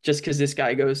 Like, just because this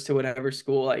guy goes to whatever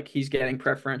school, like he's getting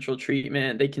preferential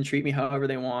treatment. They can treat me however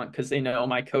they want because they know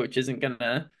my coach isn't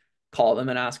gonna call them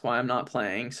and ask why I'm not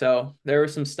playing. So there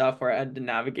was some stuff where I had to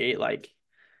navigate. Like,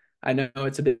 I know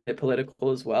it's a bit political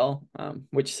as well,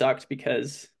 which sucked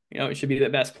because it should be the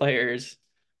best players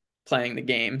playing the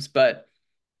games. But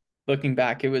looking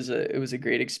back, it was a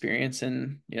great experience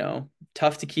and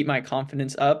tough to keep my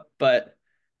confidence up, but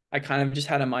I kind of just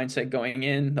had a mindset going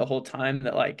in the whole time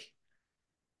that like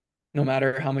no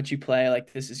matter how much you play,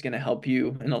 like this is going to help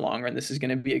you in the long run. This is going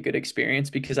to be a good experience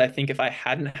because I think if I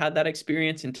hadn't had that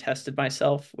experience and tested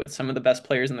myself with some of the best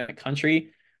players in the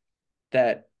country,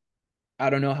 that I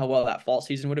don't know how well that fall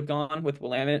season would have gone with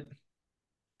Willamette.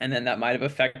 And then that might have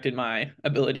affected my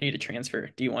ability to transfer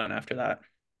D1 after that.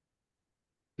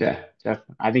 Yeah,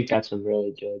 definitely. I think that's a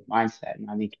really good mindset. And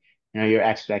I think, your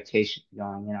expectations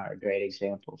going in are a great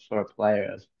example for a player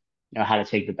of, how to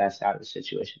take the best out of a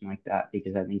situation like that.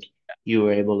 Because I think you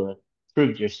were able to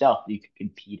prove to yourself that you could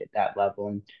compete at that level.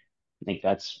 And I think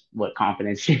that's what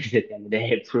confidence is at the end of the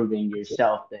day, proving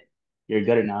yourself that you're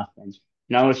good enough. And,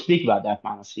 I want to speak about that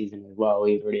final season as well.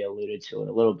 We've already alluded to it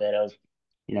a little bit of,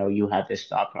 you had this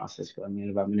thought process going in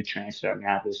of I'm going to transfer, I'm going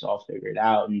to have this all figured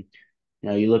out. And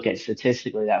you look at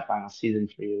statistically that final season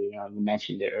for you, you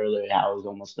mentioned it earlier, how it was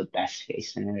almost the best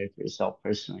case scenario for yourself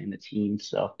personally and the team.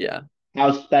 So Yeah.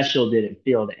 how special did it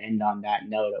feel to end on that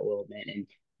note a little bit and,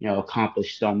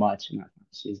 accomplish so much in that final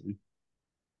season?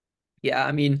 Yeah.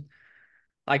 I mean,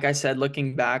 like I said,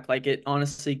 looking back, like it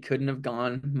honestly couldn't have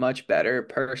gone much better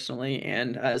personally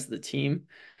and as the team.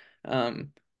 Um,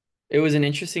 it was an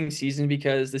interesting season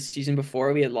because the season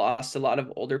before we had lost a lot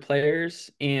of older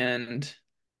players and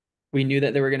we knew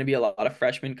that there were going to be a lot of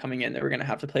freshmen coming in that were going to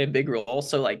have to play a big role.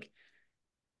 So like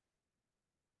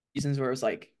seasons where it was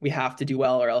like we have to do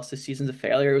well or else the season's a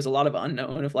failure. It was a lot of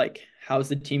unknown of like how's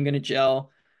the team going to gel.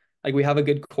 Like we have a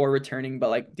good core returning,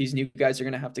 but like these new guys are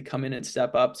going to have to come in and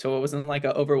step up. So it wasn't like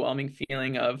an overwhelming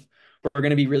feeling of we're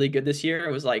going to be really good this year.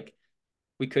 It was like,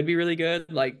 we could be really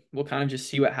good. Like, we'll kind of just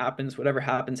see what happens. Whatever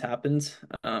happens, happens.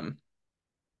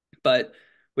 But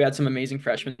we had some amazing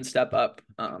freshmen step up,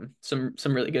 some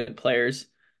really good players.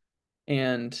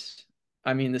 And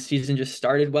I mean, the season just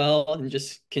started well and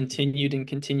just continued and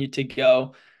continued to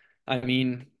go. I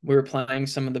mean, we were playing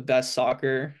some of the best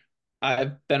soccer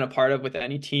I've been a part of with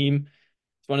any team.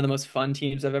 It's one of the most fun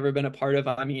teams I've ever been a part of.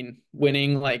 I mean,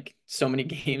 winning like so many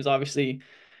games obviously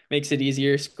makes it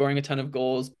easier, scoring a ton of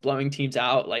goals, blowing teams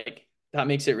out, like that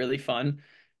makes it really fun.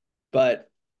 But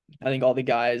I think all the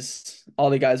guys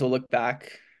will look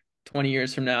back 20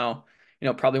 years from now,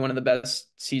 probably one of the best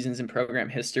seasons in program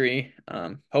history.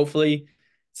 Hopefully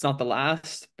it's not the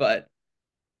last, but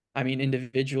I mean,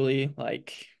 individually,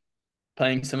 like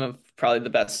playing some of probably the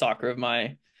best soccer of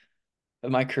my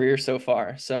career so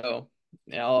far. So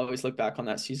yeah, I'll always look back on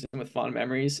that season with fond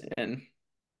memories. And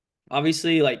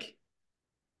obviously, like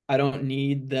I don't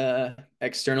need the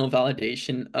external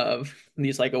validation of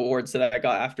these like awards that I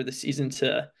got after the season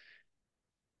to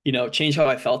change how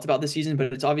I felt about the season,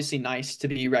 but it's obviously nice to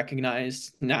be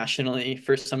recognized nationally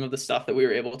for some of the stuff that we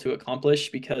were able to accomplish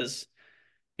because,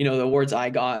 the awards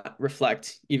I got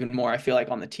reflect even more, I feel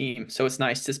like, on the team. So it's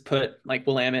nice to put like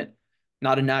Willamette,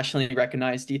 not a nationally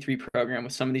recognized D3 program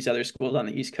with some of these other schools on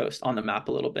the East Coast on the map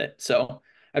a little bit. So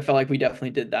I felt like we definitely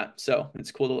did that. So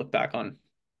it's cool to look back on.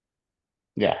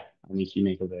 Yeah, I think you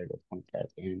make a very good point there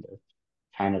at the end of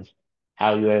kind of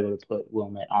how you were able to put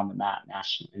Wilmette on the map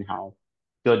nationally and how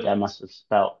good that must have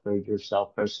felt for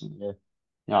yourself personally to,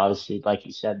 obviously, like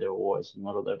you said, there was a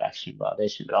little bit of extra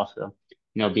validation, but also,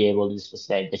 be able just to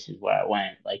say, this is where I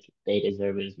went. Like, they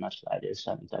deserve it as much as I do.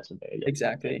 So I think that's a very good point there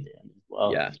at Exactly. the end as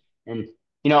well. Yeah. And,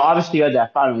 obviously, you had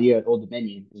that final year at Old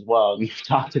Dominion as well. And you've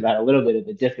talked about a little bit of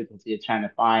the difficulty of trying to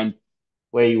find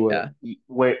where you were, Yeah.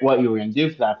 where what you were going to do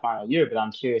for that final year. But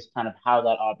I'm curious, kind of how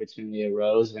that opportunity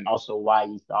arose, and also why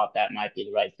you thought that might be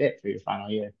the right fit for your final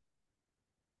year.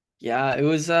 Yeah. It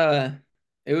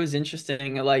was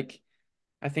interesting. Like,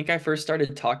 I think I first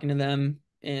started talking to them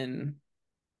in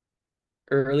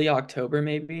early October,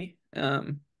 maybe.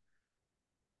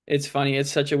 It's funny.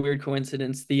 It's such a weird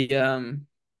coincidence. There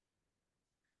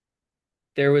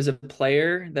was a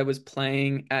player that was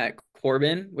playing at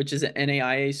Corbin, which is an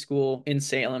NAIA school in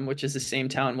Salem, which is the same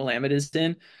town Willamette is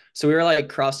in. So we were like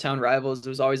crosstown rivals. It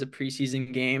was always a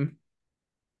preseason game.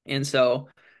 And so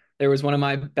there was one of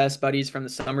my best buddies from the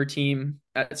summer team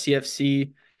at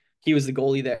CFC. He was the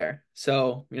goalie there.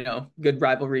 So, good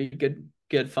rivalry,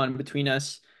 good fun between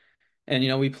us.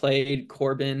 And, we played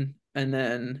Corbin and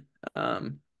then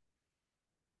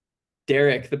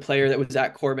Derek, the player that was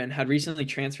at Corbin, had recently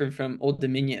transferred from Old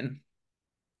Dominion,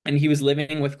 and he was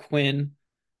living with Quinn,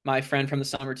 my friend from the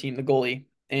summer team, the goalie.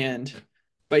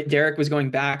 But Derek was going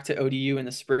back to ODU in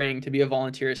the spring to be a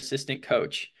volunteer assistant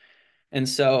coach. And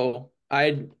so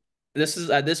this is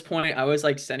at this point, I was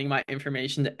like sending my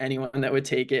information to anyone that would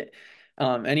take it.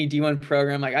 Any D1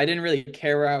 program. Like I didn't really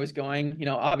care where I was going.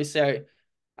 Obviously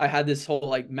I had this whole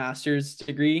like master's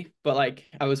degree, but like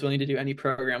I was willing to do any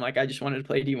program. Like I just wanted to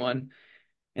play D1.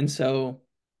 And so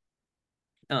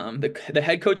the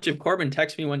head coach of Corbin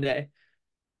texted me one day.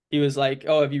 He was like,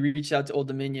 "Oh, have you reached out to Old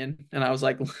Dominion?" And I was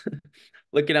like,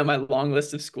 looking at my long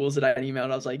list of schools that I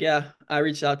emailed. I was like, "Yeah, I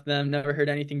reached out to them. Never heard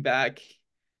anything back."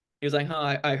 He was like,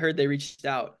 "Huh, I heard they reached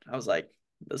out." I was like,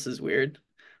 "This is weird.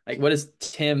 Like, what does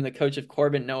Tim, the coach of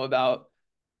Corbin, know about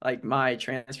like my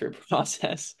transfer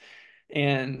process?"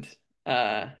 And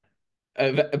uh,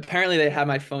 apparently they had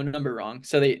my phone number wrong.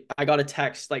 So I got a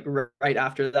text like right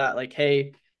after that, like,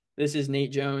 "Hey, this is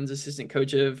Nate Jones, assistant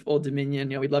coach of Old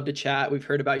Dominion. We'd love to chat. We've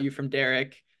heard about you from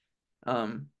Derek."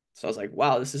 So I was like,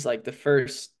 "Wow, this is like the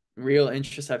first real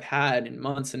interest I've had in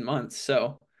months and months.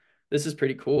 So this is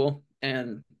pretty cool."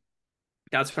 And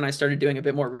that's when I started doing a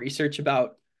bit more research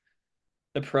about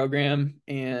the program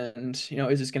and,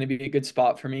 is this going to be a good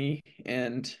spot for me?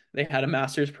 And they had a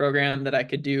master's program that I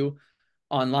could do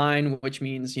online, which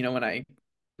means, when I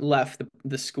left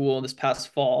the school this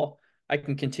past fall, I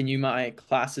can continue my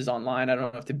classes online. I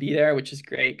don't have to be there, which is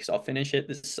great because I'll finish it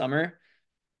this summer.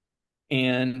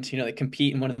 And, they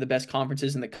compete in one of the best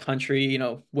conferences in the country,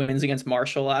 wins against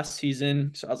Marshall last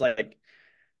season. So I was like,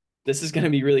 this is going to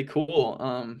be really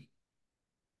cool.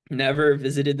 Never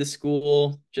visited the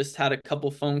school, just had a couple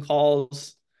phone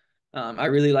calls. I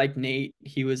really liked Nate.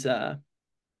 He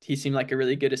seemed like a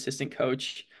really good assistant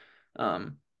coach.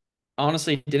 Um,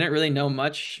 Honestly, didn't really know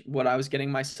much what I was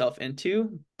getting myself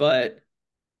into, but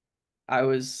I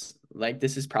was like,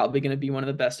 this is probably going to be one of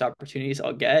the best opportunities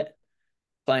I'll get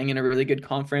playing in a really good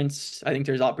conference. I think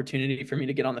there's opportunity for me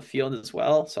to get on the field as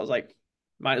well. So I was like,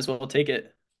 might as well take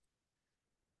it.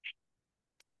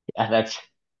 Yeah, that's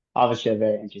obviously a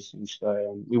very interesting story.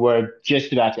 And we were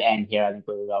just about to end here. I think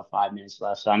we were about 5 minutes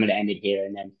left. So I'm going to end it here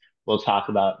and then we'll talk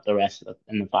about the rest of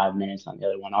in the 5 minutes on the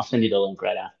other one. I'll send you the link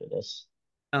right after this.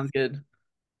 Sounds good.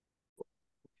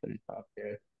 Finish off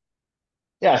here.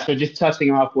 Yeah, so just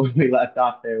touching off where we left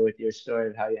off there with your story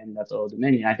of how you ended up at Old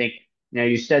Dominion, I think,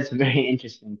 you said some very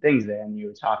interesting things there. And you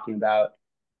were talking about,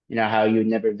 how you had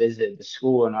never visited the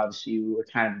school. And obviously you were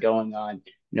kind of going on,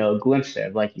 a glimpse there.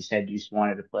 Like you said, you just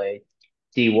wanted to play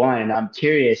D1. And I'm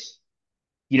curious,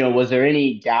 was there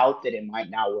any doubt that it might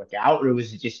not work out, or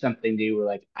was it just something that you were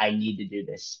like, I need to do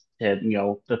this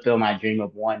to, fulfill my dream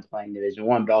of one playing Division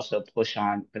One, but also push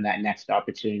on for that next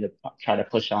opportunity to try to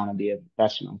push on and be a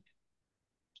professional?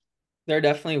 There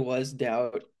definitely was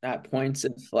doubt at points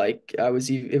if like I was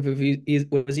if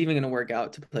it was even going to work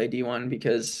out to play D1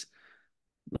 because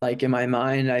like in my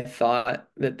mind I thought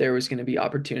that there was going to be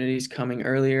opportunities coming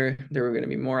earlier. There were going to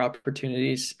be more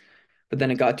opportunities, but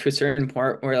then it got to a certain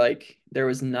part where like there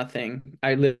was nothing.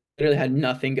 I literally had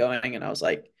nothing going and I was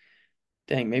like,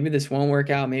 dang, maybe this won't work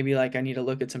out. Maybe like I need to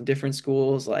look at some different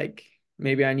schools. Like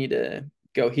maybe I need to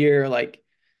go here. Like,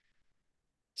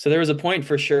 so there was a point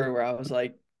for sure where I was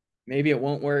like, maybe it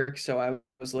won't work. So I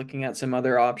was looking at some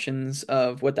other options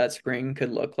of what that spring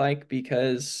could look like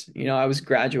because, I was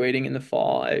graduating in the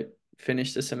fall. I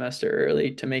finished the semester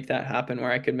early to make that happen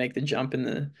where I could make the jump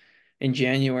in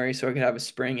January so I could have a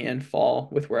spring and fall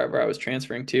with wherever I was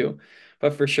transferring to.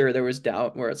 But for sure there was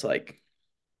doubt where it's like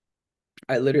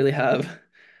I literally have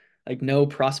like no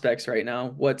prospects right now.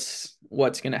 What's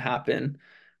gonna happen?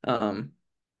 Um,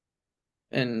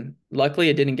 and luckily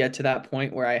it didn't get to that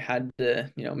point where I had to,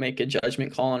 make a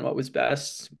judgment call on what was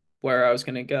best, where I was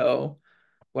gonna go,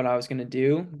 what I was gonna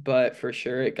do. But for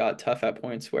sure it got tough at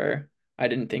points where I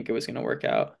didn't think it was gonna work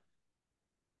out.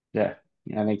 Yeah,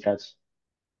 I think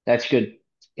that's good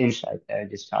insight there.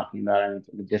 Just talking about, I think,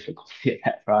 the difficulty of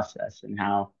that process and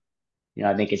how,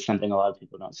 I think it's something a lot of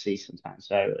people don't see sometimes.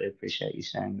 So I really appreciate you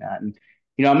saying that. And,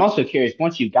 I'm also curious,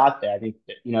 once you got there, I think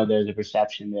that, there's a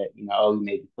perception that, oh, you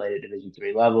maybe played at Division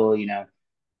 3 level,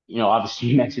 obviously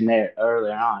you mentioned there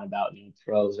earlier on about,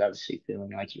 pros obviously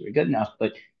feeling like you were good enough,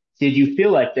 but did you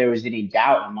feel like there was any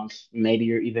doubt amongst maybe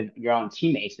even your own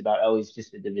teammates about, oh, he's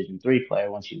just a Division 3 player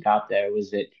once you got there?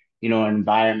 Was it, an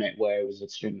environment where it was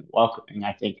extremely welcoming?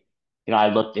 I think, I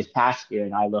looked this past year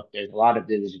and I looked, there's a lot of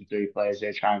Division 3 players that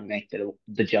are trying to make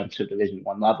the jump to Division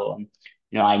 1 level. And,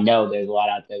 I know there's a lot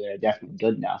out there that are definitely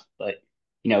good enough, but,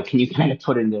 can you kind of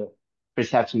put into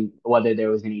perception whether there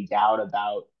was any doubt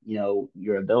about,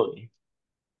 your ability?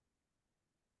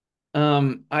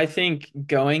 I think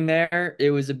going there,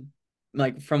 it was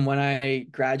like from when I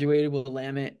graduated with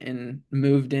Willamette and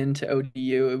moved into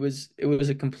ODU, it was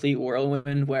a complete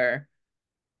whirlwind where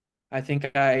I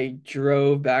think I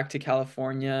drove back to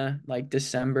California like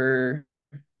December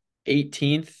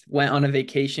 18th, went on a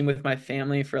vacation with my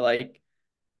family for like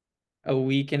a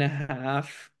week and a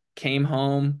half, came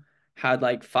home, had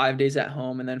like 5 days at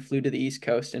home, and then flew to the East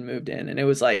Coast and moved in. And it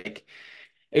was like,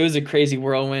 it was a crazy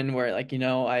whirlwind where like,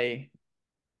 I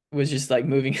was just like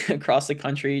moving across the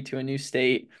country to a new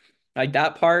state. Like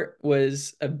that part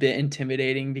was a bit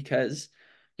intimidating because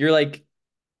you're like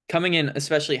coming in,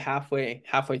 especially halfway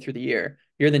through the year,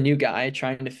 you're the new guy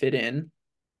trying to fit in.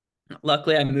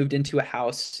 Luckily, I moved into a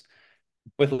house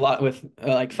with a lot with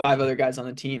like five other guys on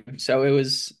the team, so it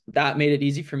was that made it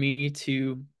easy for me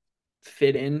to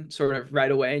fit in sort of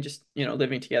right away. Just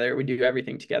living together, we do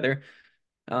everything together.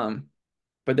 Um,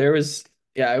 but there was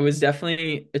yeah, it was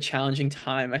definitely a challenging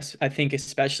time. I think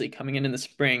especially coming in the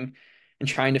spring and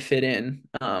trying to fit in.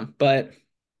 But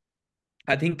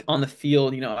I think on the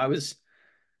field, I was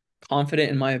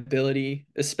confident in my ability,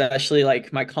 especially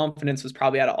like my confidence was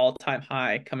probably at an all-time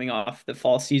high coming off the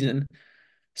fall season.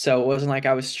 So it wasn't like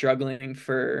I was struggling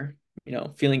for,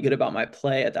 feeling good about my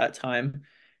play at that time.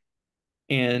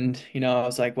 And, I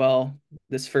was like, well,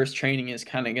 this first training is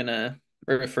kind of gonna,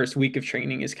 or the first week of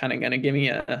training is kind of gonna give me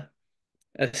a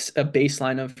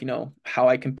baseline of, how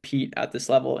I compete at this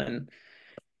level. And,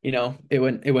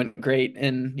 it went great.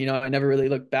 And, I never really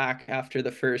looked back after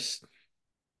the first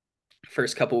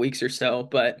couple weeks or so,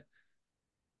 but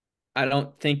I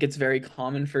don't think it's very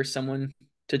common for someone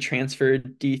to transfer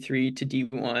D3 to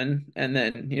D1 and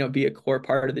then, be a core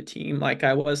part of the team like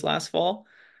I was last fall.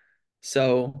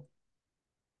 So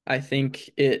I think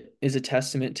it is a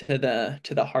testament to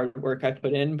the hard work I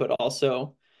put in, but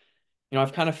also,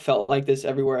 I've kind of felt like this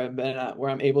everywhere I've been at, where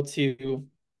I'm able to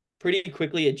pretty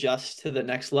quickly adjust to the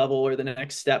next level or the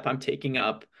next step I'm taking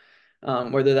up,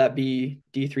 whether that be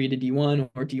D3 to D1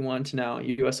 or D1 to now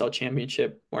USL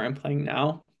Championship, where I'm playing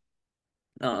now.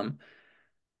 Um,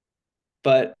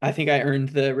 but I think I earned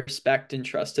the respect and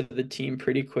trust of the team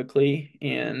pretty quickly.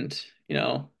 And, you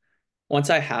know, once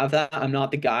I have that, I'm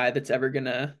not the guy that's ever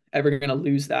gonna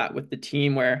lose that with the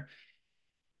team where,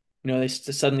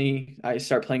 suddenly I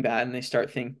start playing bad and they start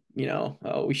think,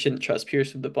 oh, we shouldn't trust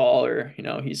Pierce with the ball, or,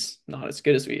 he's not as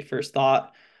good as we first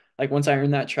thought. Like once I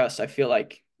earn that trust, I feel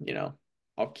like,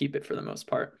 I'll keep it for the most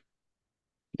part.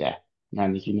 Yeah, and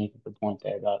I think you make a good point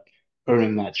there about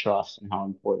earning that trust and how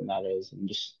important that is. And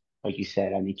just like you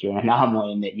said, I think you're an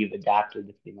anomaly in that you've adapted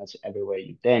to pretty much everywhere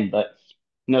you've been. But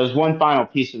there's one final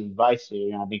piece of advice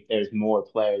here. I think there's more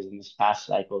players in this past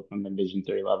cycle from the Division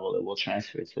 3 level that will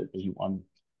transfer to the Division 1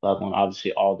 level, and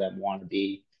obviously all of them want to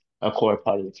be a core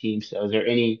part of the team. So, is there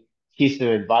any piece of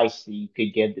advice that you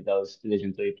could give to those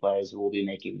Division 3 players who will be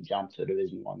making the jump to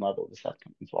Division 1 level this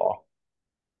upcoming fall?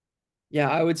 Yeah,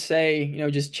 I would say,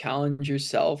 just challenge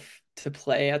yourself to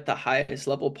play at the highest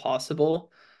level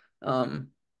possible.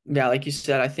 Yeah, like you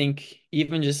said, I think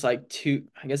even just like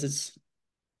I guess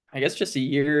just a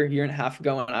year and a half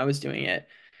ago when I was doing it,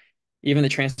 even the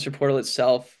transfer portal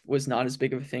itself was not as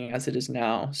big of a thing as it is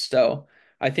now. So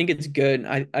I think it's good.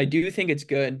 I do think it's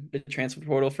good, the transfer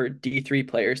portal, for D3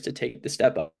 players to take the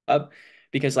step up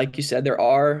because like you said, there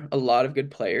are a lot of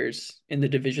good players in the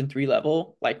Division 3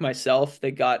 level, like myself,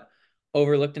 that got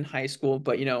overlooked in high school,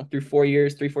 but through 4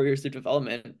 years, 3, 4 years of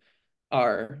development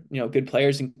are, good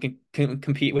players and can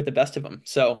compete with the best of them.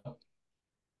 So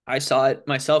I saw it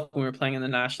myself when we were playing in the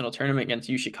national tournament against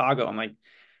U Chicago. I'm like,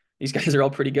 these guys are all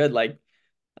pretty good. Like,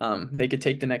 they could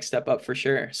take the next step up for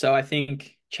sure. So I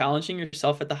think challenging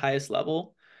yourself at the highest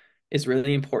level is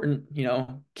really important.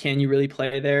 Can you really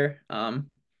play there? And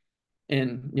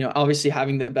obviously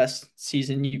having the best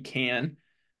season you can.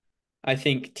 I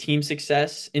think team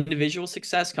success, individual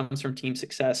success comes from team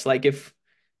success. Like if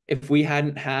we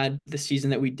hadn't had the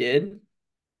season that we did,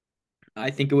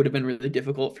 I think it would have been really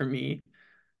difficult for me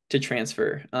to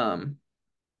transfer.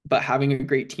 But having a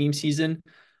great team season,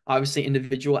 obviously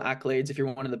individual accolades, if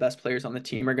you're one of the best players on the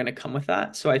team, are going to come with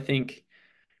that. So I think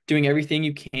doing everything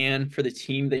you can for the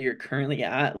team that you're currently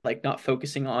at, like not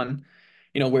focusing on,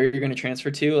 where you're going to transfer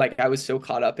to. Like I was so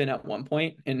caught up in at one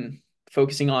point and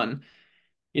focusing on,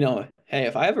 hey,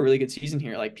 if I have a really good season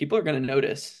here, like people are going to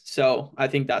notice. So I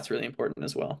think that's really important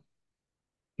as well.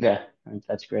 Yeah, I think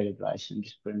that's great advice, and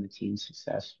just putting the team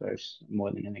success first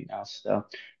more than anything else. So,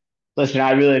 listen,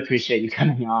 I really appreciate you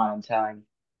coming on and telling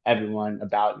everyone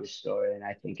about your story. And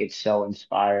I think it's so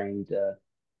inspiring to,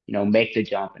 make the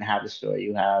jump and have the story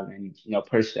you have. And,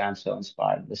 personally, I'm so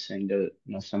inspired listening to,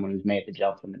 someone who's made the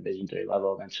jump from the Division 3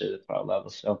 level eventually to the pro level.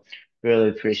 So really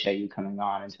appreciate you coming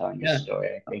on and telling your Yeah.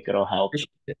 story. I think it'll help Appreciate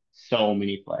it. so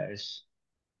many players.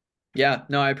 Yeah,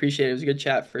 no, I appreciate it. It was a good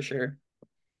chat for sure.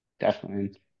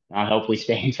 Definitely. I hope we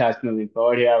stay in touch moving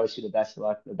forward here. I wish you the best of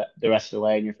luck the rest of the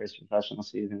way in your first professional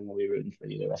season. We'll be rooting for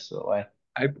you the rest of the way.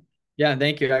 I Yeah,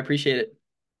 thank you. I appreciate it.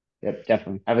 Yep,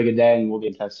 definitely. Have a good day, and we'll be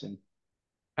in touch soon.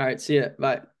 All right, see ya.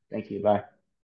 Bye. Thank you. Bye.